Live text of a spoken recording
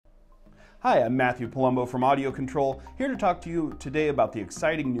Hi, I'm Matthew Palumbo from AudioControl, here to talk to you today about the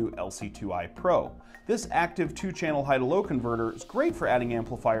exciting new LC2i Pro. This active 2-channel high-to-low converter is great for adding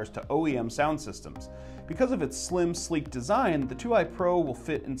amplifiers to OEM sound systems. Because of its slim, sleek design, the 2i Pro will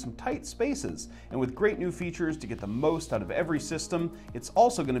fit in some tight spaces, and with great new features to get the most out of every system, it's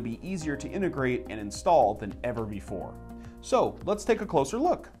also going to be easier to integrate and install than ever before. So, let's take a closer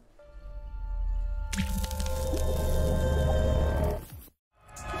look.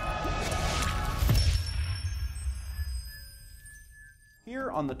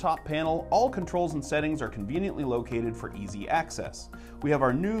 Here on the top panel, all controls and settings are conveniently located for easy access. We have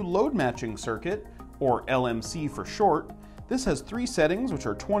our new load matching circuit, or LMC for short. This has 3 settings, which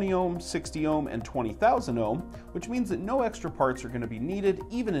are 20 ohm, 60 ohm, and 20,000 ohm, which means that no extra parts are going to be needed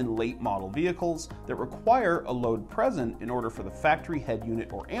even in late model vehicles that require a load present in order for the factory head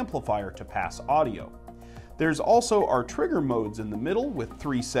unit or amplifier to pass audio. There's also our trigger modes in the middle with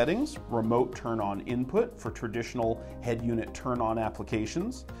 3 settings: remote turn-on input for traditional head unit turn-on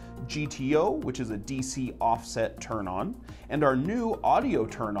applications, GTO, which is a DC offset turn-on, and our new audio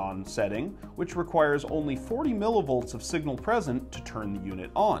turn-on setting, which requires only 40 millivolts of signal present to turn the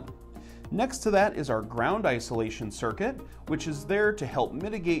unit on. Next to that is our ground isolation circuit, which is there to help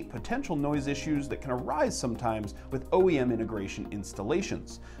mitigate potential noise issues that can arise sometimes with OEM integration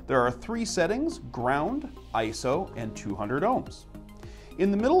installations. There are 3 settings: ground, ISO, and 200 ohms.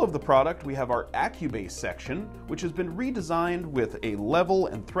 In the middle of the product, we have our AccuBase section, which has been redesigned with a level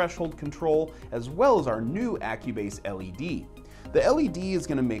and threshold control, as well as our new AccuBase LED. The LED is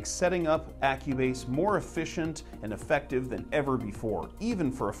going to make setting up AccuBase more efficient and effective than ever before, even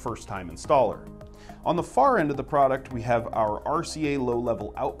for a first-time installer. On the far end of the product, we have our RCA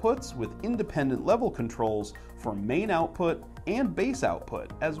low-level outputs with independent level controls for main output and base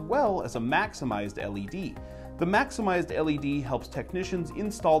output, as well as a maximized LED. The maximized LED helps technicians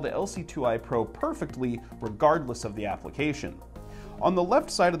install the LC2i Pro perfectly regardless of the application. On the left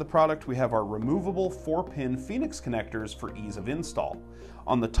side of the product, we have our removable 4-pin Phoenix connectors for ease of install.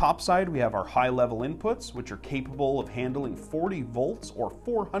 On the top side, we have our high-level inputs, which are capable of handling 40 volts or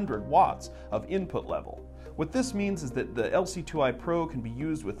 400 watts of input level. What this means is that the LC2i Pro can be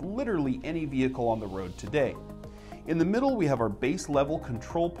used with literally any vehicle on the road today. In the middle, we have our base level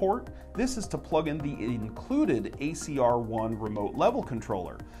control port. This is to plug in the included ACR1 remote level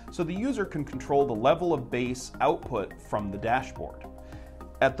controller, so the user can control the level of bass output from the dashboard.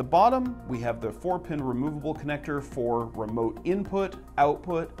 At the bottom, we have the 4-pin removable connector for remote input,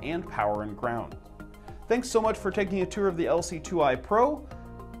 output, and power and ground. Thanks so much for taking a tour of the LC2i Pro,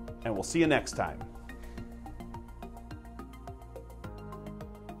 and we'll see you next time.